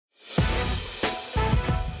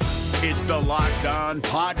It's the Locked On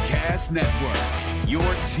Podcast Network, your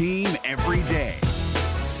team every day.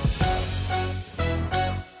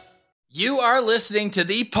 You are listening to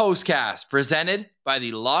the Postcast, presented by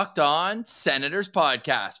the Locked On Senators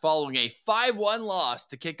podcast, following a 5-1 loss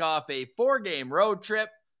to kick off a 4-game road trip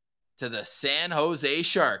to the San Jose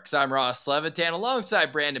Sharks. I'm Ross Levitan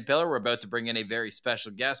alongside Brandon Pillar. We're about to bring in a very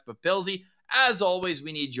special guest, but Pilsy, as always,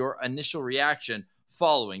 we need your initial reaction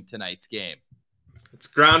following tonight's game. It's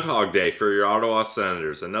Groundhog Day for your Ottawa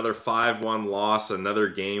Senators. Another 5-1 loss, another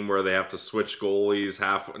game where they have to switch goalies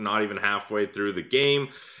not even halfway through the game.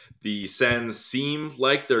 The Sens seem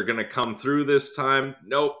like they're going to come through this time.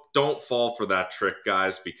 Nope, don't fall for that trick,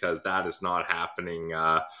 guys, because that is not happening.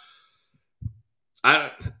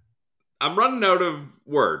 I'm running out of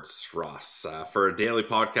words, Ross. For a daily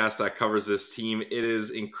podcast that covers this team, it is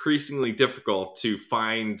increasingly difficult to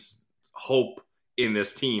find hope in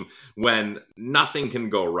this team when nothing can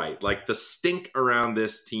go right. Like, the stink around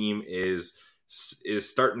this team is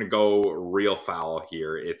starting to go real foul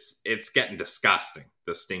here. It's getting disgusting,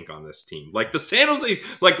 the stink on this team. Like, the San Jose,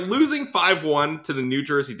 like, losing 5-1 to the New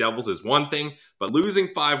Jersey Devils is one thing, but losing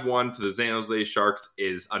 5-1 to the San Jose Sharks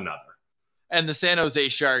is another. And the San Jose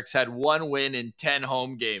Sharks had one win in 10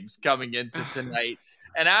 home games coming into tonight.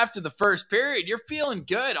 And after the first period, you're feeling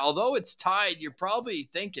good. Although it's tied, you're probably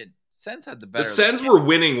thinking, Sens had the better. The Sens were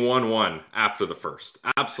winning 1-1 after the first.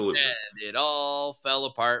 Absolutely. And it all fell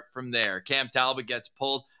apart from there. Cam Talbot gets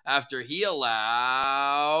pulled after he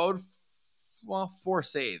allowed, 4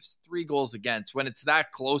 saves, 3 goals against. When it's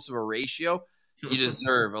that close of a ratio, you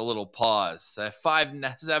deserve a little pause.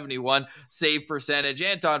 571 save percentage.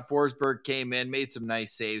 Anton Forsberg came in, made some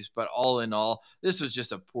nice saves, but all in all, this was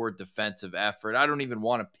just a poor defensive effort. I don't even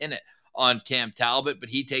want to pin it on Cam Talbot, but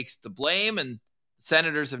he takes the blame, and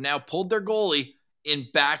Senators have now pulled their goalie in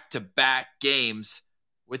back-to-back games,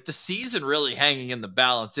 with the season really hanging in the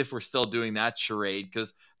balance if we're still doing that charade,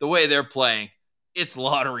 because the way they're playing, it's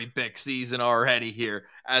lottery pick season already here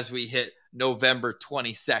as we hit November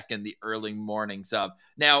 22nd, the early mornings of.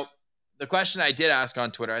 Now, the question I did ask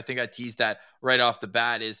on Twitter, I think I teased that right off the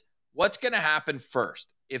bat, is what's going to happen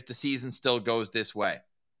first if the season still goes this way?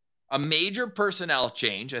 A major personnel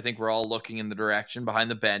change, I think we're all looking in the direction behind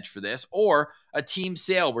the bench for this, or a team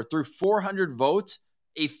sale. We're through 400 votes,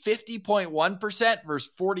 a 50.1%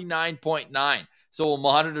 versus 49.9%. So we'll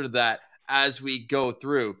monitor that as we go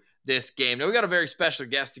through this game. Now, we got a very special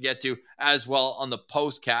guest to get to as well on the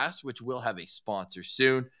Postcast, which will have a sponsor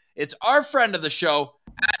soon. It's our friend of the show,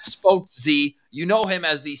 at SpokeZ. You know him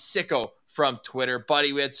as the Sicko from Twitter.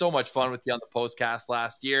 Buddy, we had so much fun with you on the Postcast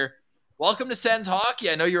last year. Welcome to Sens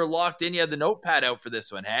Hockey. I know you're locked in. You had the notepad out for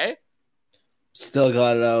this one, hey? Still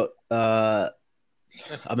got it out.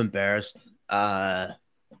 I'm embarrassed. I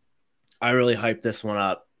really hyped this one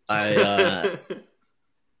up. I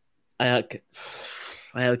had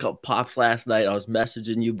a couple pops last night. I was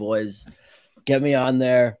messaging you boys. Get me on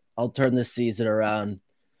there. I'll turn this season around.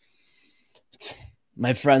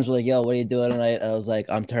 My friends were like, yo, what are you doing tonight? I was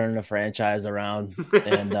like, I'm turning the franchise around.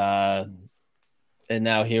 And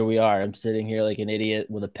now here we are. I'm sitting here like an idiot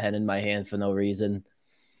with a pen in my hand for no reason.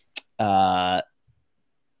 I'm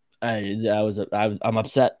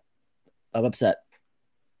upset. I'm upset.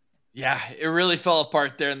 Yeah, it really fell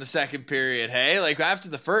apart there in the second period, hey? Like, after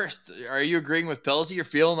the first, are you agreeing with Pilsy? You're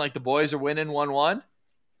feeling like the boys are winning 1-1?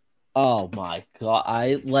 Oh, my God.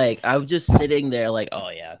 I was just sitting there like,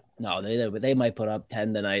 oh, yeah. No, they might put up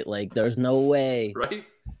 10 tonight. Like, there's no way. Right?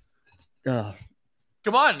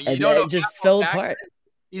 Come on. You And don't know. it just fell apart.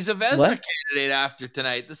 He's a Vezina candidate after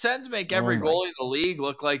tonight. The Sens make every goalie in the league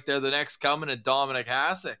look like they're the next coming of Dominic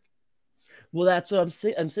Hasek. Well, that's what I'm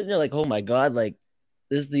saying. I'm sitting there like, oh, my God. Like,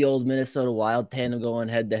 this is the old Minnesota Wild tandem going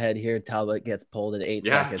head-to-head here. Talbot gets pulled in 8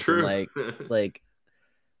 seconds. True. And like,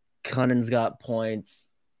 Cunning's got points.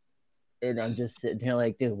 And I'm just sitting here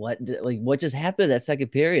like, dude, what just happened in that second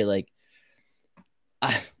period? Like,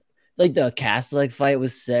 the Kastelik fight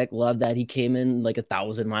was sick. Love that he came in like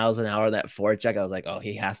 1,000 miles an hour that forecheck. I was like, oh,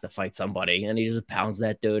 he has to fight somebody, and he just pounds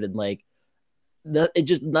that dude, and like,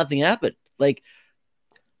 nothing happened. Like,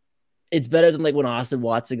 it's better than like when Austin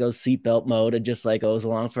Watson goes seatbelt mode and just like goes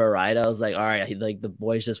along for a ride. I was like, all right, like the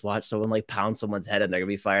boys just watched someone like pound someone's head, and they're gonna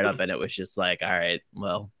be fired up, and it was just like, all right,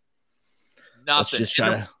 well, Nothing.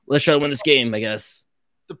 let's try to win this game, I guess.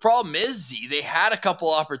 The problem is, Z, they had a couple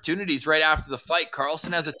opportunities right after the fight.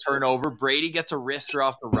 Carlson has a turnover. Brady gets a wrister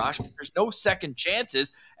off the rush. But there's no second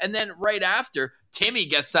chances. And then right after, Timmy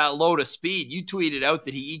gets that load of speed. You tweeted out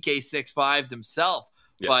that he EK6-5'd himself.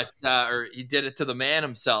 Yeah. But or he did it to the man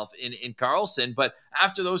himself in Carlson. But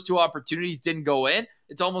after those two opportunities didn't go in,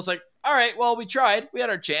 it's almost like, all right, well, we tried. We had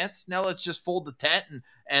our chance. Now let's just fold the tent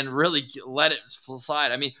and really let it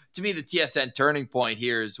slide. I mean, to me, the TSN turning point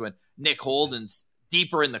here is when Nick Holden's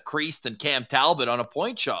deeper in the crease than Cam Talbot on a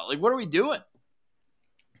point shot. Like, what are we doing?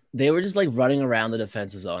 They were just like running around the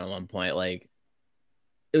defensive zone at one point. Like,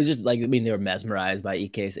 it was just like, I mean, they were mesmerized by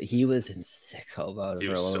EK. He was in sicko mode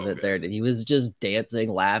for a little bit there. He was just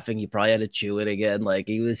dancing, laughing. He probably had to chew it again. Like,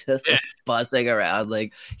 he was just like, bussing around.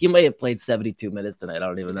 Like, he might have played 72 minutes tonight. I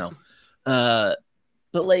don't even know.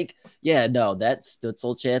 But like, yeah, no, that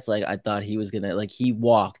Stutzel chance. Like, I thought he was gonna, like, he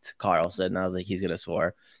walked Carlson, and I was like, he's gonna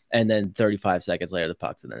score. And then 35 seconds later, the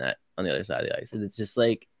puck's in the net on the other side of the ice, and it's just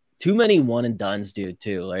like too many one and dones, dude.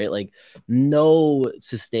 Too right, like no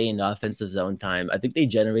sustained offensive zone time. I think they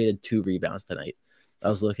generated 2 rebounds tonight. I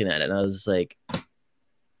was looking at it, and I was like, and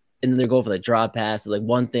then they're going for the draw passes. Like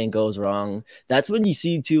one thing goes wrong. That's when you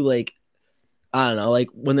see too, like, I don't know, like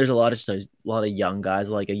when there's a lot of young guys,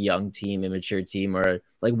 like a young team, immature team, or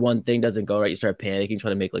like one thing doesn't go right, you start panicking,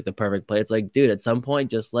 trying to make like the perfect play. It's like, dude, at some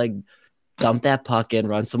point, just like dump that puck in,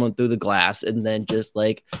 run someone through the glass, and then just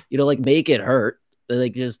like, you know, like make it hurt.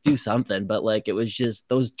 Like just do something. But like it was just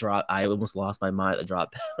those drop. I almost lost my mind at the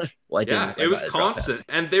drop. It was constant,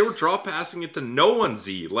 and they were drop passing it to no one.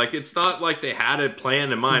 Z, like it's not like they had it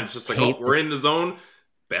planned in mind. It's just like, oh, we're in the zone,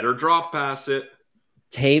 better drop pass it.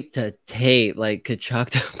 Tape to tape, like Kachuk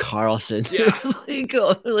to Carlson, like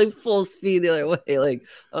going like full speed the other way. Like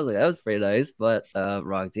I was like, that was pretty nice, but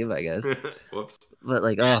wrong team, I guess. Whoops. But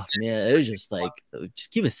like, oh man, it was just like,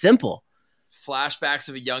 just keep it simple. Flashbacks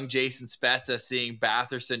of a young Jason Spezza seeing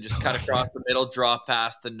Batherson just cut across the middle, drop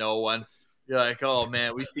pass to no one. You're like, oh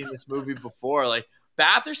man, we've seen this movie before. Like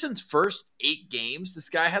Batherson's first 8 games, this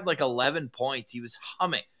guy had like 11 points. He was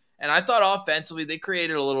humming. And I thought offensively they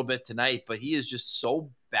created a little bit tonight, but he is just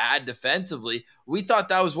so bad defensively. We thought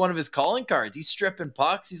that was one of his calling cards. He's stripping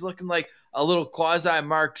pucks. He's looking like a little quasi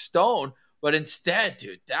Mark Stone. But instead,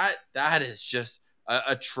 dude, that is just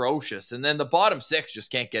atrocious. And then the bottom 6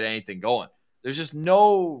 just can't get anything going. There's just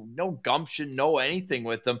no gumption, no anything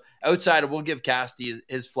with them. Outside of, we'll give Casty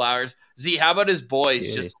his flowers. Z, how about his boys?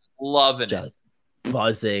 Dude, just loving it.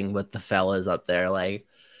 Buzzing with the fellas up there. Like,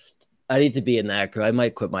 I need to be in that crew. I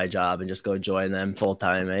might quit my job and just go join them full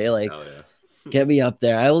time. Like, get me up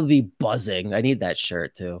there. I will be buzzing. I need that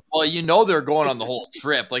shirt too. Well, you know they're going on the whole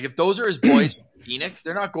trip. Like if those are his boys from Phoenix,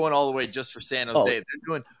 they're not going all the way just for San Jose. They're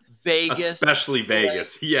doing Vegas, especially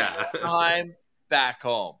Vegas. Yeah, time back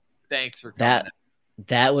home. Thanks for coming.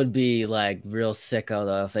 That would be like real sicko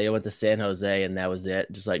though if they went to San Jose and that was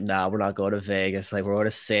it. Just like, nah, we're not going to Vegas. Like we're going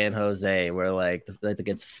to San Jose. We're like it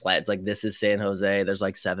gets flat. It's like this is San Jose. There's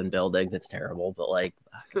like 7 buildings. It's terrible, but like.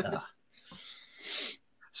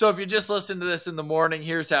 So if you just listened to this in the morning,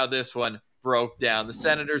 here's how this one broke down. The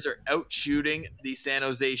Senators are out shooting the San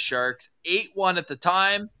Jose Sharks 8-1 at the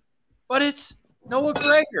time, but it's Noah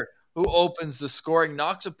Gregor who opens the scoring,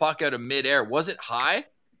 knocks a puck out of midair. Was it high?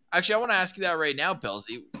 Actually, I want to ask you that right now,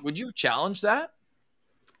 Pilsy. Would you challenge that?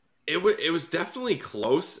 It was definitely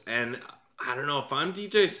close, and I don't know if I'm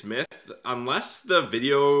DJ Smith, unless the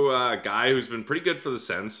video guy who's been pretty good for the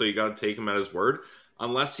Sens, so you got to take him at his word,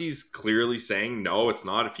 unless he's clearly saying, no, it's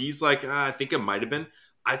not. If he's like, I think it might have been,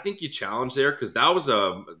 I think you challenge there because that was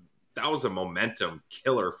a momentum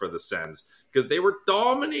killer for the Sens because they were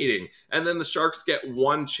dominating, and then the Sharks get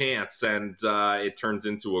one chance, and it turns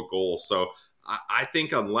into a goal. So I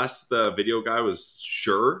think unless the video guy was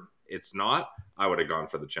sure it's not, I would have gone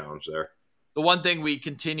for the challenge there. The one thing we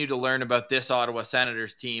continue to learn about this Ottawa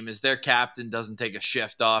Senators team is their captain doesn't take a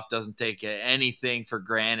shift off, doesn't take anything for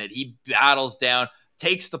granted. He battles down,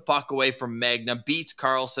 takes the puck away from Magna, beats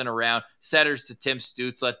Carlson around, setters to Tim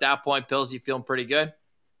Stützle. At that point, Pills, you feeling pretty good?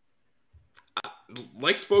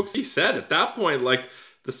 Like Spokesy said, at that point, like,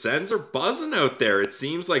 the Sens are buzzing out there. It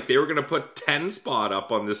seems like they were going to put 10 spot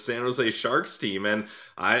up on this San Jose Sharks team, and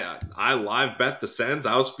I live bet the Sens.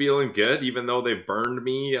 I was feeling good, even though they've burned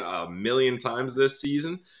me a million times this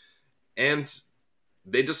season. And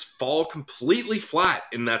they just fall completely flat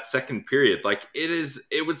in that second period. Like,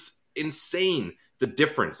 it was insane, the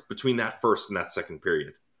difference between that first and that second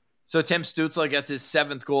period. So Tim Stützle gets his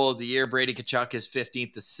 7th goal of the year. Brady Tkachuk his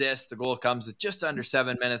 15th assist. The goal comes with just under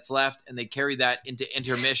 7 minutes left, and they carry that into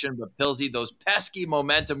intermission. But Pilsy, those pesky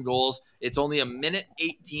momentum goals, it's only a minute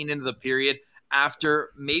 18 into the period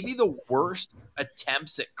after maybe the worst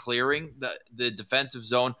attempts at clearing the defensive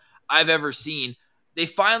zone I've ever seen. They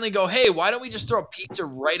finally go, hey, why don't we just throw a pizza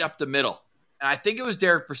right up the middle? And I think it was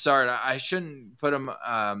Derek Brassard. I shouldn't put him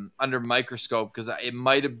under microscope because it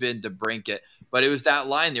might have been DeBrincat. But it was that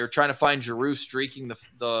line. They were trying to find Giroux streaking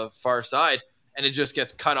the far side, and it just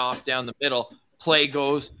gets cut off down the middle. Play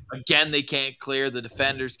goes again. They can't clear. The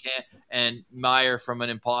defenders can't. And Meyer from an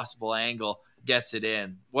impossible angle gets it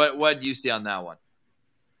in. What do you see on that one?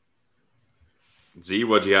 Z,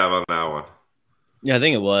 what'd you have on that one? Yeah, I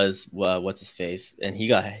think it was what's his face, and he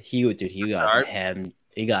got Hard. hemmed.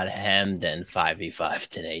 He got hemmed in 5v5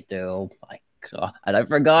 today, dude. Oh my god! And I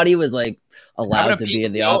forgot he was like allowed to be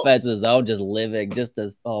in the offensive zone, just living, just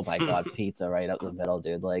as oh my god, pizza right up the middle,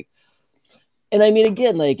 dude. Like, and I mean,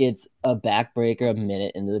 again, like it's a backbreaker a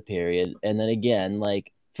minute into the period, and then again,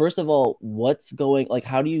 like first of all, what's going? Like,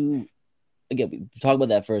 how do you? Again, we talk about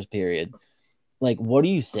that first period. Like, what are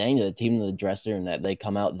you saying to the team in the dressing room that they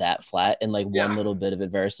come out that flat and like one little bit of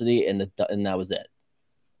adversity and that was it?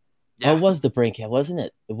 Yeah. Oh, it was the brain cat, wasn't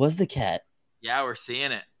it? It was the cat. Yeah, we're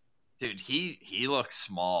seeing it, dude. He looks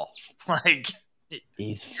small. Like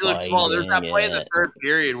he looks small. There's that play in the third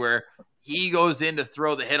period where he goes in to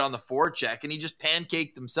throw the hit on the forecheck and he just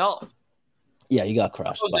pancaked himself. Yeah, he got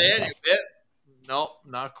crushed. Nope,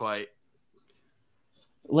 not quite.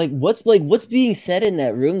 What's being said in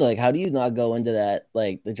that room? Like, how do you not go into that,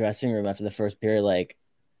 like, the dressing room after the first period, like,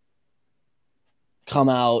 come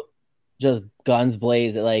out, just guns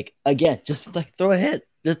blazing, like, again, just, like, throw a hit.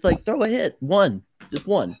 Just, like, throw a hit. Just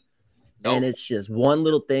one. Nope. And it's just one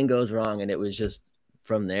little thing goes wrong, and it was just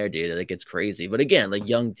from there, dude. Like, it's crazy. But, again, like,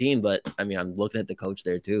 young team, but, I mean, I'm looking at the coach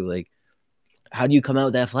there, too. Like, how do you come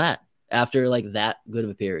out that flat after, like, that good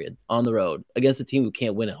of a period on the road against a team who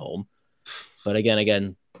can't win at home? But,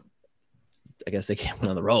 again, I guess they can't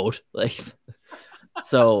win on the road. Like,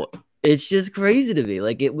 so it's just crazy to me.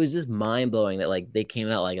 Like, it was just mind blowing that like they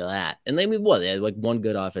came out like that. And they had like one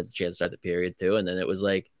good offensive chance to start the period too. And then it was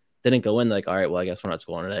like, didn't go in like, all right, well, I guess we're not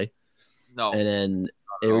scoring today. No. And then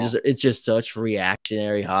it's just such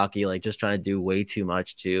reactionary hockey, like just trying to do way too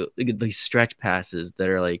much to these stretch passes that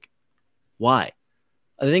are like, why?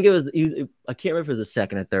 I think it was, I can't remember if it was the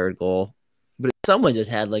second or third goal, but someone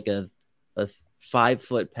just had like a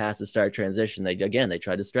 5-foot pass to start transition. They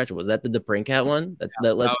tried to stretch it. Was that the DeBrincat one?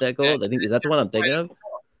 That led to that goal. I think is that the one I'm thinking of.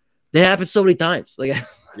 They happen so many times. Like,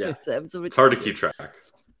 yeah, it's hard to keep track.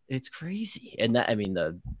 It's crazy. And that, I mean,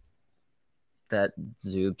 that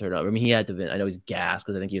Zub turned up. I mean, he had to be. I know he's gassed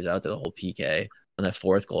because I think he was out there the whole PK on that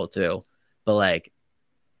fourth goal too. But like,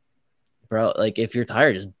 bro, like if you're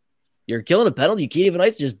tired, you're killing a penalty. You can't even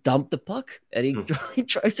ice. Just dump the puck, and he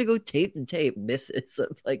tries to go tape to tape, misses.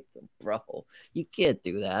 Like, bro, you can't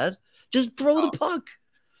do that. Just throw the puck.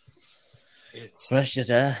 But it's just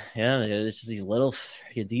it's just these little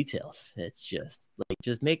details. It's just like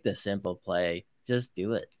just make the simple play. Just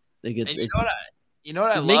do it. Like you know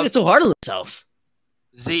what I love? Making it so hard on themselves.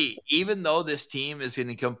 Z, even though this team is in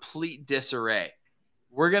a complete disarray,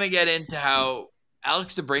 we're gonna get into how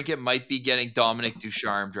Alex DeBrincat might be getting Dominic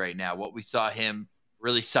Ducharmed right now. What we saw him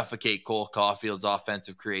really suffocate Cole Caulfield's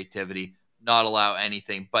offensive creativity, not allow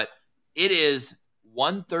anything. But it is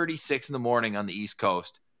 1:36 in the morning on the East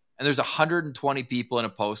Coast, and there's 120 people in a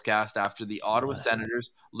postcast after the Ottawa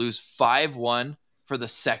Senators lose 5-1 for the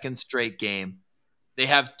second straight game. They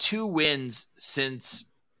have 2 wins since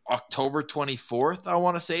October 24th, I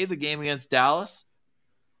want to say, the game against Dallas.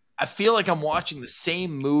 I feel like I'm watching the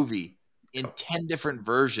same movie in 10 different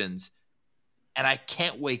versions, and I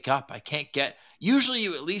can't wake up. I can't get – usually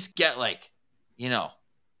you at least get like, a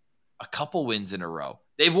couple wins in a row.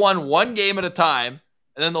 They've won 1 game at a time,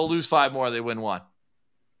 and then they'll lose 5 more. They win 1.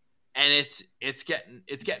 And it's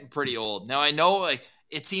getting pretty old. Now, I know like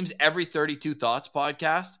it seems every 32 Thoughts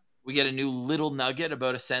podcast, we get a new little nugget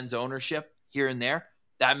about a Sens ownership here and there.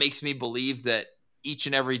 That makes me believe that each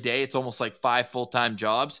and every day it's almost like 5 full-time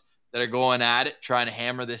jobs that are going at it, trying to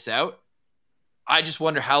hammer this out. I just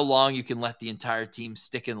wonder how long you can let the entire team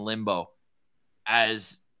stick in limbo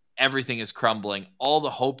as everything is crumbling. All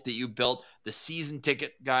the hope that you built, the season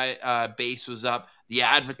ticket base was up, the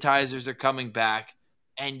advertisers are coming back,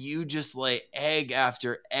 and you just lay egg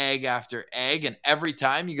after egg after egg, and every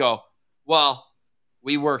time you go, well,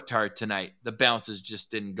 we worked hard tonight. The bounces just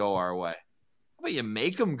didn't go our way. How about you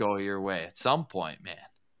make them go your way at some point, man?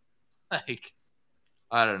 Like,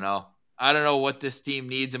 I don't know. I don't know what this team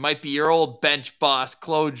needs. It might be your old bench boss,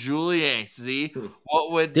 Claude Julien. Z,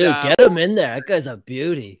 what would get him in there? That guy's a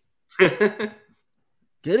beauty. Get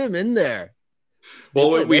him in there.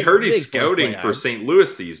 Well, we heard he's scouting for St.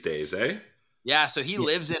 Louis these days, eh? Yeah, so he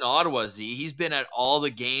lives in Ottawa, Z. He's been at all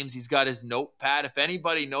the games. He's got his notepad. If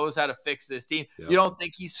anybody knows how to fix this team, you don't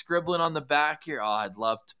think he's scribbling on the back here? Oh, I'd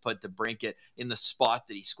love to put DeBrincat in the spot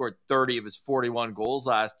that he scored 30 of his 41 goals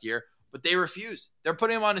last year. But they refuse. They're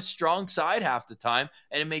putting him on his strong side half the time,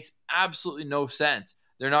 and it makes absolutely no sense.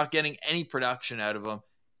 They're not getting any production out of him.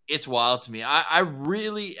 It's wild to me. I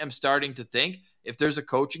really am starting to think if there's a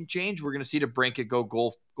coaching change, we're going to see DeBrincat go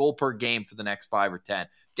goal per game for the next 5 or 10.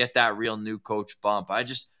 Get that real new coach bump.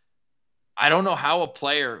 I don't know how a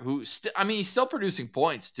player who he's still producing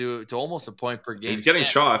points to almost a point per game. He's getting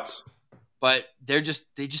shots, but they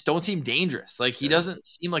just don't seem dangerous. Like he doesn't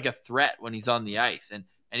seem like a threat when he's on the ice, and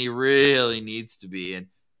he really needs to be. And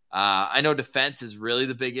I know defense is really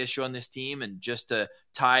the big issue on this team. And just to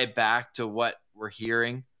tie back to what we're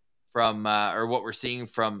hearing from or what we're seeing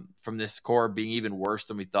from this core being even worse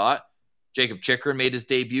than we thought, Jacob Chikrin made his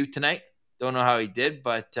debut tonight. Don't know how he did,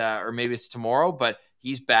 but or maybe it's tomorrow, but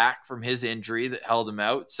he's back from his injury that held him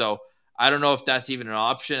out. So I don't know if that's even an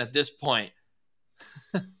option at this point.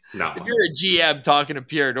 No. If you're a GM talking to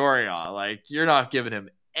Pierre Dorion, like you're not giving him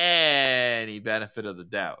any benefit of the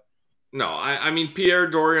doubt. No, I mean Pierre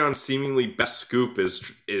Dorian's seemingly best scoop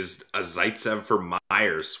is a Zaitsev for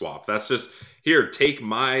Myers swap. That's just here, take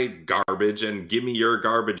my garbage and give me your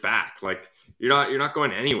garbage back. Like you're not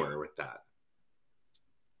going anywhere with that.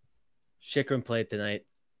 Chikrin played tonight.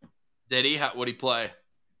 Did he? What'd he play?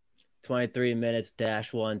 23 minutes,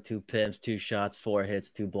 -1, 2 pimps, 2 shots, 4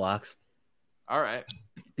 hits, 2 blocks. All right.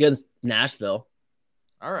 Against Nashville.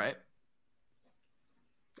 All right.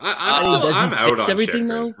 I'm out on everything Chikrin.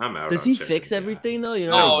 though. I'm out. Does on he Chikrin, fix everything though? You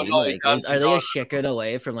know, No, what I mean? no, Like, he doesn't. are they No. a Chikrin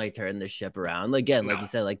away from like turning the ship around? Again, like you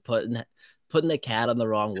said, like putting the cat on the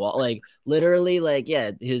wrong wall. Like literally, like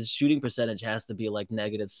his shooting percentage has to be like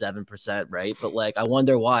 -7%, right? But like, I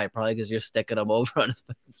wonder why. Probably because you're sticking him over on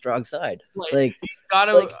his strong side. Like, I'm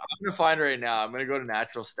gonna find right now. I'm gonna go to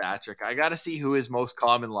Natural Stat Trick. I gotta see who his most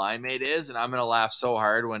common line mate is, and I'm gonna laugh so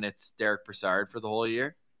hard when it's Derek Brassard for the whole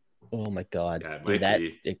year. oh my god, Yeah, it dude, might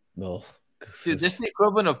be. Dude, this is the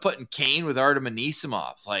equivalent of putting Kane with Artem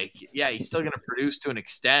Anisimov. Like, yeah, he's still going to produce to an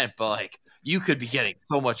extent, but like, you could be getting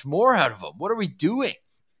so much more out of him. What are we doing?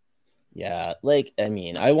 Yeah, like I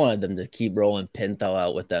mean, I wanted them to keep rolling Pinto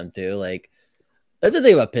out with them too. Like that's the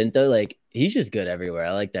thing about Pinto. Like he's just good everywhere.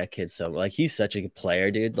 I like that kid so much. Like he's such a good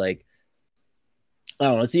player, dude. Like I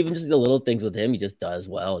don't know. It's even just the little things with him. He just does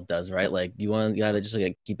well. It does right. Like you gotta just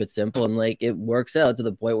like keep it simple and like it works out to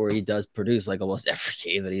the point where he does produce like almost every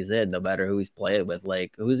game that he's in, no matter who he's playing with.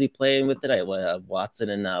 Like who's he playing with tonight? Watson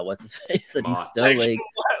and what's his face? And he's still like,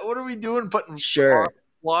 what are we doing? Putting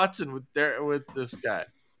Watson with this guy.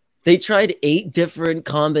 They tried 8 different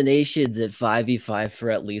combinations at 5v5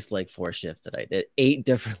 for at least like 4 shifts tonight. 8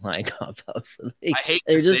 different line combos. Like,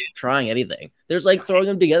 they're just trying anything. There's like throwing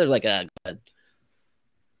them together like a.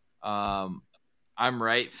 I'm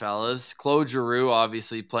right, fellas. Claude Giroux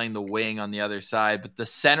obviously playing the wing on the other side, but the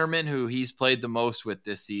centerman who he's played the most with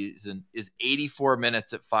this season is 84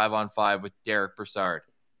 minutes at 5-on-5 with Derek Brassard.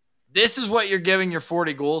 This is what you're giving your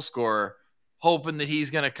 40-goal scorer, hoping that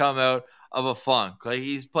he's going to come out of a funk. Like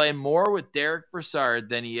he's playing more with Derek Brassard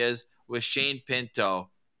than he is with Shane Pinto.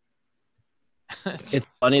 It's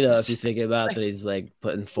funny though if you think about that he's like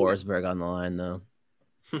putting Forsberg on the line though.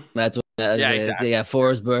 That's what that is. Exactly. Yeah,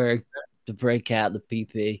 Forsberg, the breakout, the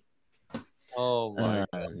PP. Oh my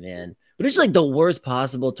God, man. But it's like the worst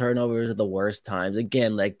possible turnovers at the worst times.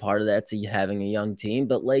 Again, like part of that's having a young team,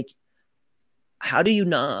 but like how do you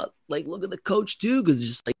not like look at the coach too? Because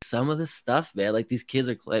just like some of this stuff, man, like these kids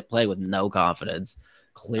are playing with no confidence,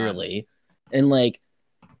 clearly. And like,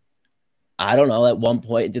 I don't know, at one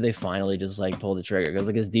point, did they finally just like pull the trigger? Because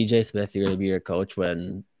like, is DJ Smith going to be your coach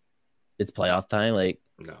when it's playoff time? Like,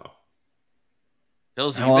 no.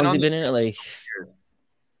 Bills, how long has he been in it? Like,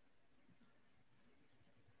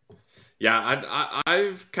 yeah,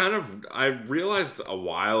 I realized a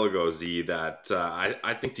while ago, Z, that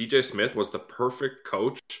I think DJ Smith was the perfect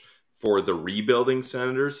coach for the rebuilding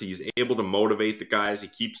Senators. He's able to motivate the guys. He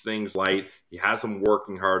keeps things light. He has them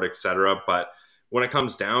working hard, etc. But when it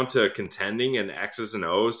comes down to contending and X's and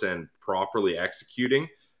O's and properly executing,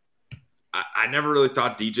 I never really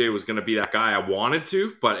thought DJ was going to be that guy. I wanted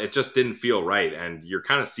to, but it just didn't feel right. And you're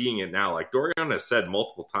kind of seeing it now. Like Dorian has said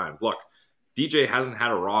multiple times, look, DJ hasn't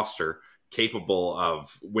had a roster capable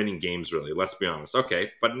of winning games, really. Let's be honest.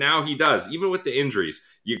 Okay, but now he does. Even with the injuries,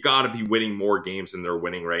 you got to be winning more games than they're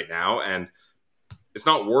winning right now. And it's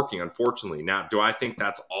not working, unfortunately. Now, do I think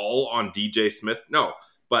that's all on DJ Smith? No,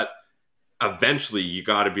 but eventually you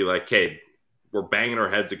got to be like, hey, we're banging our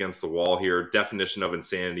heads against the wall here. Definition of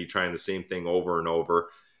insanity, trying the same thing over and over.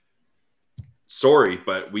 Sorry,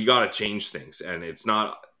 but we got to change things. And it's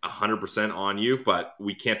not 100% on you, but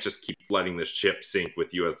we can't just keep letting this ship sink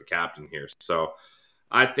with you as the captain here. So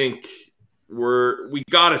I think we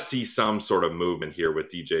got to see some sort of movement here with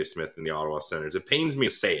DJ Smith and the Ottawa Senators. It pains me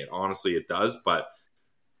to say it. Honestly, it does, but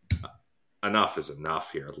enough is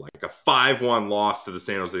enough here. Like a 5-1 loss to the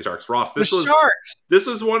San Jose Sharks. Ross, this was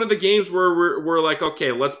one of the games where we're like,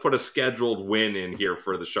 okay, let's put a scheduled win in here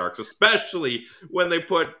for the Sharks, especially when they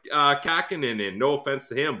put Kakinen in. No offense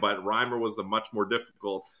to him, but Reimer was the much more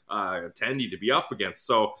difficult attendee to be up against.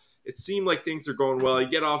 So it seemed like things are going well. You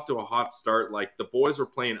get off to a hot start. Like, the boys were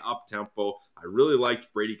playing up-tempo. I really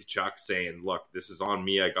liked Brady Tkachuk saying, look, this is on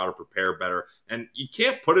me. I got to prepare better. And you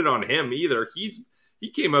can't put it on him either. He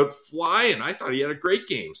came out flying. I thought he had a great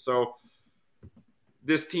game. So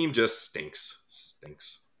this team just stinks.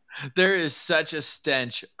 There is such a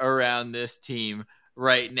stench around this team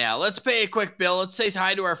right now. Let's pay a quick bill. Let's say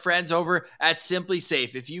hi to our friends over at Simply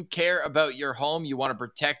Safe. If you care about your home, you want to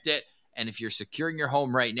protect it, and if you're securing your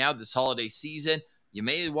home right now this holiday season, you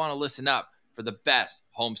may want to listen up for the best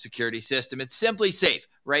home security system. It's Simply Safe.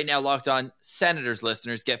 Right now, Locked On Senators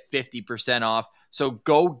listeners get 50% off. So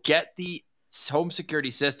go get the home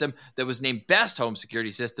security system that was named Best Home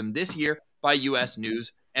Security System this year by U.S.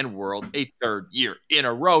 News and World, a third year in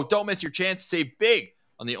a row. Don't miss your chance to save big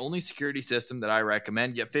on the only security system that I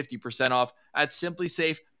recommend. Get 50% off at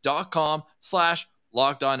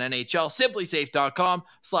simplysafe.com/LockedOnNHL.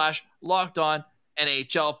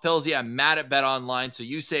 simplysafe.com/LockedOnNHL. Pillsy, I'm mad at BetOnline, so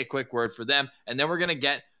you say a quick word for them, and then we're going to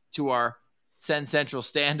get to our Send Central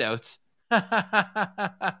standouts.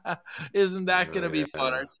 Isn't that going to be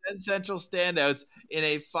fun? Our Send Central standouts in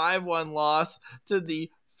a 5-1 loss to the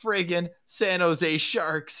friggin' San Jose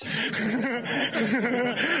Sharks.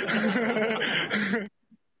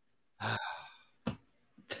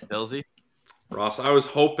 Billsy? Ross, I was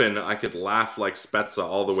hoping I could laugh like Spezza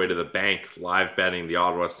all the way to the bank, live betting the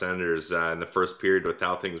Ottawa Senators in the first period with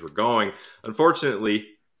how things were going. Unfortunately,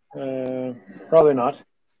 probably not.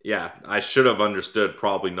 Yeah, I should have understood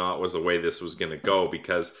probably not was the way this was going to go,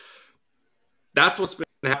 because that's what's been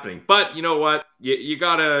happening. But you know what? You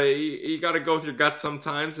gotta go with your gut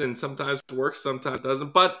sometimes, and sometimes it works, sometimes it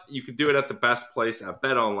doesn't. But you can do it at the best place at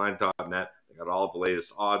betonline.net. They got all the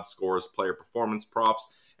latest odds, scores, player performance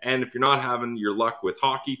props. And if you're not having your luck with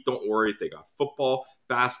hockey, don't worry. They got football,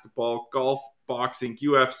 basketball, golf, boxing,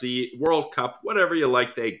 UFC, World Cup, whatever you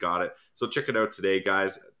like, they got it. So check it out today,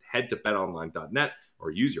 guys. Head to betonline.net or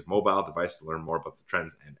use your mobile device to learn more about the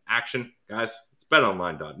trends and action. Guys, it's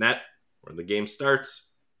betonline.net, where the game starts.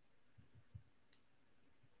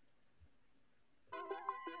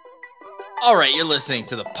 All right, you're listening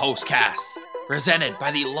to the Postcast, presented by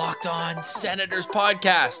the Locked On Senators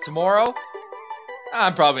podcast. Tomorrow,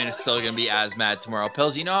 I'm probably still going to be as mad tomorrow.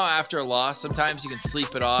 Pills, you know how after a loss, sometimes you can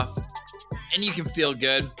sleep it off and you can feel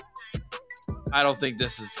good? I don't think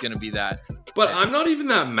this is going to be that. But I'm not even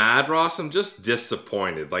that mad, Ross. I'm just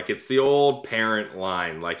disappointed. Like, it's the old parent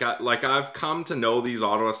line. Like I've come to know these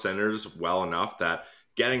Ottawa Senators well enough that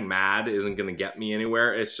getting mad isn't going to get me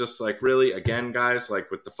anywhere. It's just like, really, again, guys,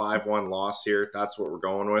 like with the 5-1 loss here, that's what we're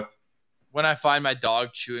going with. When I find my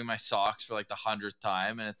dog chewing my socks for like the 100th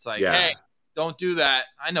time, and it's like, hey, don't do that.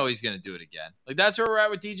 I know he's going to do it again. Like, that's where we're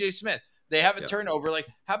at with DJ Smith. They have a turnover. Like,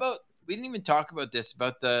 how about, we didn't even talk about this,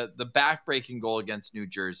 about the back-breaking goal against New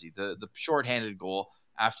Jersey, the shorthanded goal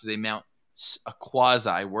after they mount a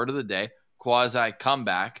quasi, word of the day, quasi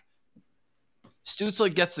comeback.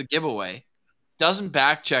 Stützle gets the giveaway, doesn't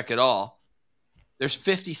back check at all. There's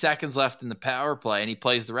 50 seconds left in the power play, and he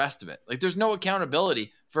plays the rest of it. Like, there's no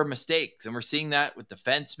accountability for mistakes, and we're seeing that with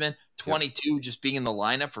defensemen, 22 just being in the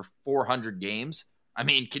lineup for 400 games. I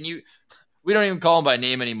mean, we don't even call him by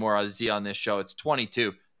name anymore on this show. It's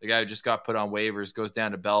 22. The guy who just got put on waivers goes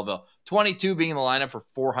down to Belleville. 22 being in the lineup for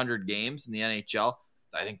 400 games in the NHL.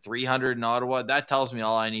 I think 300 in Ottawa. That tells me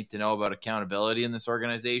all I need to know about accountability in this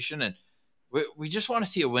organization. And we just want to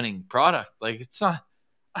see a winning product. Like, it's not,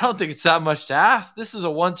 I don't think it's that much to ask. This is a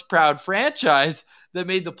once proud franchise that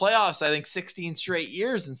made the playoffs, I think, 16 straight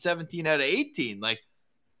years and 17 out of 18. Like,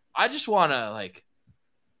 I just want to,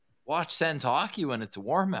 watch Sens hockey when it's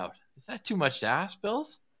warm out. Is that too much to ask,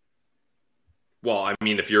 Bills? Well, I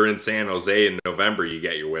mean, if you're in San Jose in November, you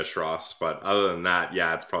get your wish, Ross. But other than that,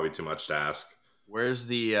 yeah, it's probably too much to ask. Where's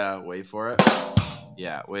the wait for it?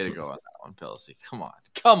 Yeah, way to go on that one, Pilsy. Come on.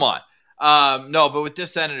 No, but with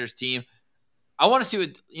this Senators team, I want to see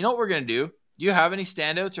what we're gonna do. Do you have any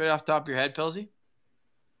standouts right off the top of your head, Pilsy?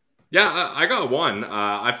 Yeah, I got one.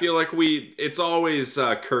 I feel like it's always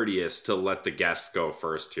courteous to let the guests go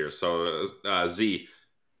first here. So, Z,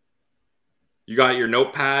 you got your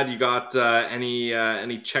notepad? You got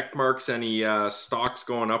any check marks, any stocks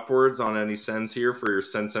going upwards on any Sens here for your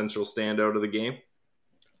Sensential standout of the game?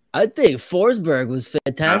 I think Forsberg was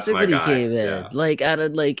fantastic when he guy. came in. Yeah. Like, out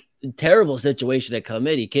of terrible situation to come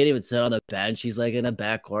in. He can't even sit on the bench. He's like in a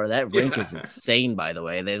back corner. That rink is insane, by the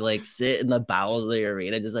way. They like sit in the bowels of the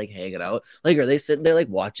arena, just like hanging out. Like, are they sitting there like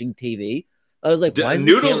watching TV? I was like, why is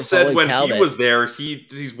Noodles said when Talbot? he was there,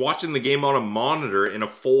 he's watching the game on a monitor in a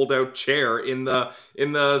fold-out chair in the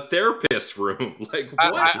therapist room. Like,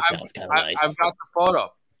 what? Sounds kind of nice. I've got the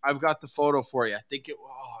photo. I've got the photo for you. I think it.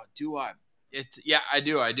 Oh, do I? It's I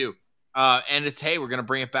do. And it's we're gonna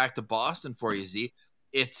bring it back to Boston for you, Z.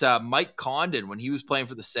 It's Mike Condon when he was playing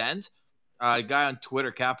for the Sens. A guy on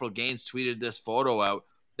Twitter, Capital Gains, tweeted this photo out.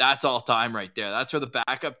 That's all time right there. That's where the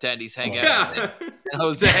backup tendies hang out. Yeah.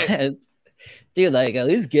 Jose. Dude, like, at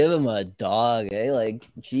least give him a dog, eh? Like,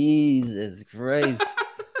 Jesus Christ.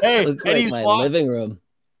 Hey, looks and like he's my living room.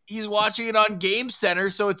 He's watching it on Game Center,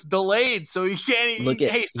 so it's delayed, so he can't. Look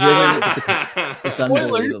at it's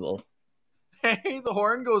unbelievable. Hey, the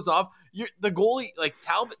horn goes off. The goalie, like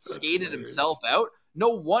Talbot, skated himself out. No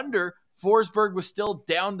wonder Forsberg was still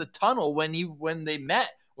down the tunnel when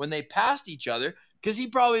they passed each other, because he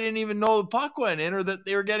probably didn't even know the puck went in or that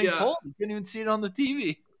they were getting pulled. He couldn't even see it on the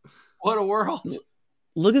TV. What a world!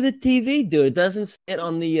 Look at the TV, dude. It doesn't sit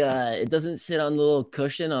on the little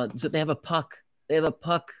cushion on. So they have a puck. They have a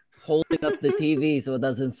puck holding up the TV so it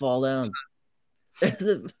doesn't fall down.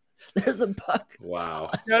 There's a puck. Wow.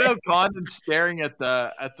 Shout out Condon staring at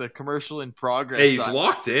the commercial in progress. Hey, he's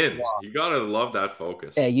locked in. Wow. You gotta love that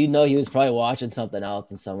focus. Yeah, he was probably watching something else,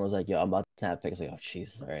 and someone was like, "Yo, I'm about to snap pick." It's like, "Oh,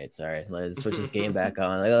 Jesus, all right, sorry." Let's switch this game back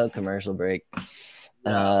on. Like, oh, commercial break.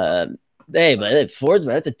 Hey, but Forsberg,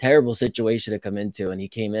 that's a terrible situation to come into, and he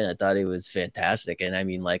came in. I thought he was fantastic, and I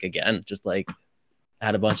mean, like, again, just like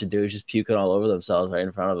had a bunch of dudes just puking all over themselves right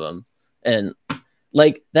in front of him, and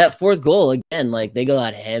like that fourth goal again, like they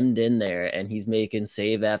got hemmed in there, and he's making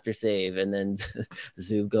save after save, and then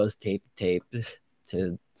Zub goes tape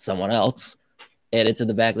to someone else, and it's in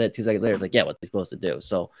the back of that 2 seconds later. It's like, yeah, what's he supposed to do?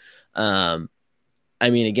 So, I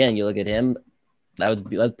mean, again, you look at him.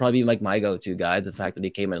 That'd probably be like my go-to guy. The fact that he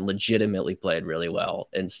came in and legitimately played really well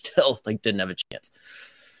and still like didn't have a chance.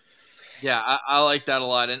 Yeah, I like that a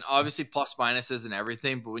lot. And obviously plus minus isn't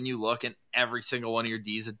everything, but when you look and every single one of your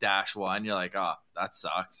D's a -1, you're like, oh, that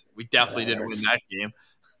sucks. We definitely didn't win that game.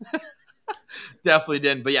 Definitely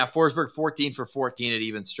didn't. But yeah, Forsberg 14 for 14 at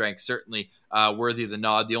even strength. Certainly worthy of the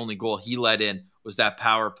nod. The only goal he let in was that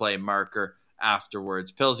power play marker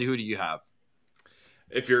afterwards. Pilsy, who do you have?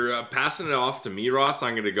 If you're passing it off to me, Ross,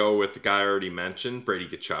 I'm going to go with the guy I already mentioned, Brady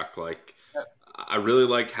Tkachuk. Like, I really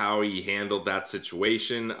like how he handled that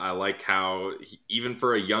situation. I like how, even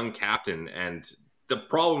for a young captain, and the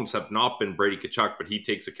problems have not been Brady Tkachuk, but he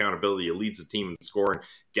takes accountability. He leads the team in scoring,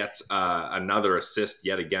 gets another assist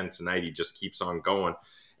yet again tonight. He just keeps on going.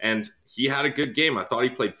 And he had a good game. I thought he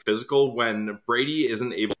played physical. When Brady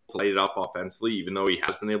isn't able to light it up offensively, even though he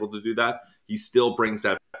has been able to do that, he still brings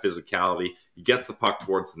that physicality. He gets the puck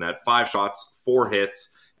towards the net. 5 shots, 4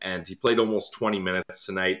 hits, and he played almost 20 minutes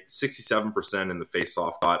tonight. 67% in the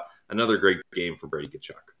face-off dot. Another great game for Brady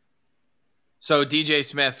Tkachuk. So DJ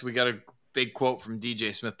Smith, we got a big quote from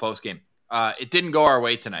DJ Smith post-game. It didn't go our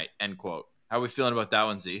way tonight, end quote. How are we feeling about that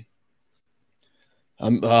one, Z?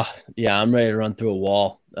 I'm ready to run through a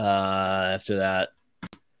wall after that.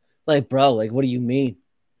 Like, bro, like, what do you mean?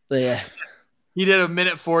 Like, he did a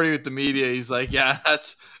minute 40 with the media. He's like, yeah,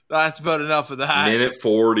 that's about enough of that. Minute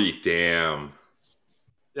 40, damn.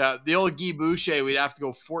 Yeah, the old Guy Boucher, we'd have to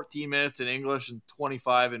go 14 minutes in English and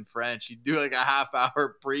 25 in French. You'd do like a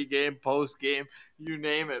half-hour pre-game, post-game, you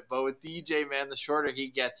name it. But with DJ, man, the shorter he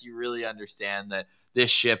gets, you really understand that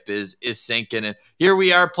this ship is sinking. And here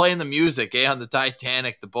we are playing the music, on the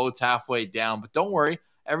Titanic. The boat's halfway down. But don't worry,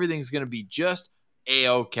 everything's going to be just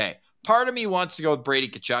A-okay. Part of me wants to go with Brady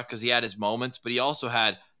Tkachuk because he had his moments, but he also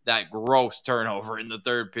had that gross turnover in the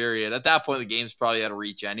third period. At that point, the game's probably out of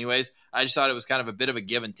reach anyways. I just thought it was kind of a bit of a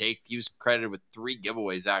give and take. He was credited with 3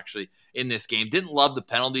 giveaways, actually, in this game. Didn't love the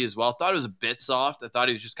penalty as well. Thought it was a bit soft. I thought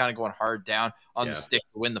he was just kind of going hard down on the stick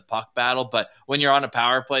to win the puck battle. But when you're on a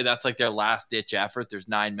power play, that's like their last-ditch effort. There's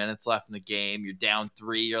 9 minutes left in the game. You're down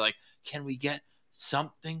 3. You're like, can we get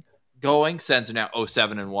something going? Sens are now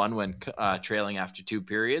 0-7-1 when trailing after 2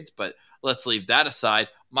 periods. But let's leave that aside.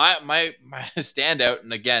 My standout,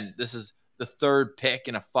 and again, this is the 3rd pick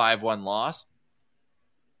in a 5-1 loss.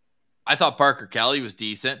 I thought Parker Kelly was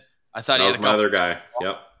decent. I thought that he was had my other guy.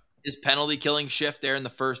 Yep. His penalty killing shift there in the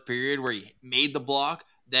first period where he made the block,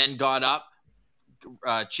 then got up,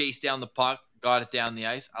 chased down the puck, got it down the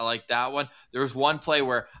ice. I like that one. There was one play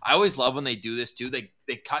where I always love when they do this too. They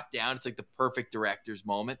cut down. It's like the perfect director's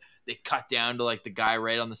moment. They cut down to like the guy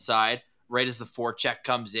right on the side, right as the forecheck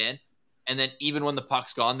comes in. And then even when the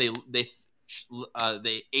puck's gone, they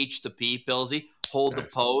they H the P, Pillsy, hold the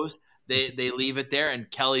pose. They leave it there, and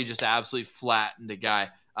Kelly just absolutely flattened the guy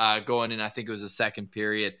going in. I think it was the second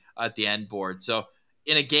period at the end board. So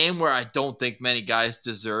in a game where I don't think many guys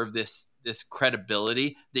deserve this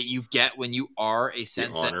credibility that you get when you are a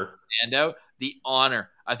standout, the honor.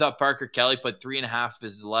 I thought Parker Kelly put 3.5 of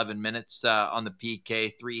his 11 minutes on the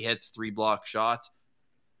PK, 3 hits, 3 block shots.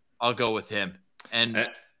 I'll go with him. And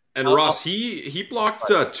Ross, he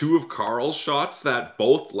blocked 2 of Carl's shots that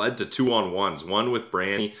both led to 2-on-1s, one with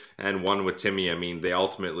Branny and one with Timmy. I mean, they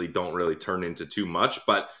ultimately don't really turn into too much,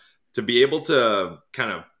 but to be able to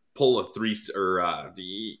kind of pull a 3 or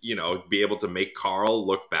be able to make Carl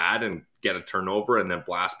look bad and get a turnover and then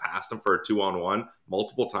blast past him for a 2-on-1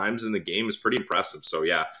 multiple times in the game is pretty impressive. So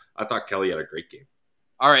yeah, I thought Kelly had a great game.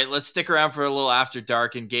 All right, let's stick around for a little after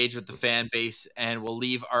dark, engage with the fan base, and we'll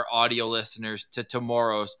leave our audio listeners to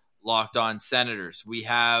tomorrow's Locked On Senators. We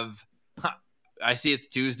have, I see it's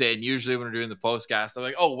Tuesday, and usually when we're doing the postcast, I'm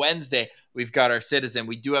like, oh, Wednesday, we've got our Citizen.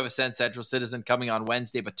 We do have a Sens Central Citizen coming on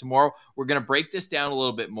Wednesday, but tomorrow we're going to break this down a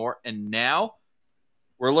little bit more, and now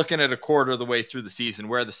we're looking at a quarter of the way through the season.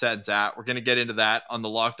 Where are the Sens at? We're going to get into that on the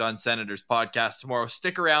Locked On Senators podcast tomorrow.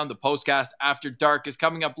 Stick around. The postcast After Dark is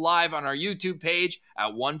coming up live on our YouTube page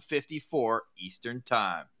at 1:54 Eastern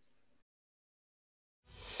Time.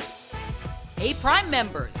 Hey, Prime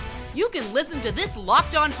members, you can listen to this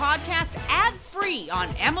Locked On podcast ad-free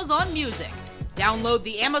on Amazon Music. Download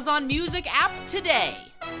the Amazon Music app today.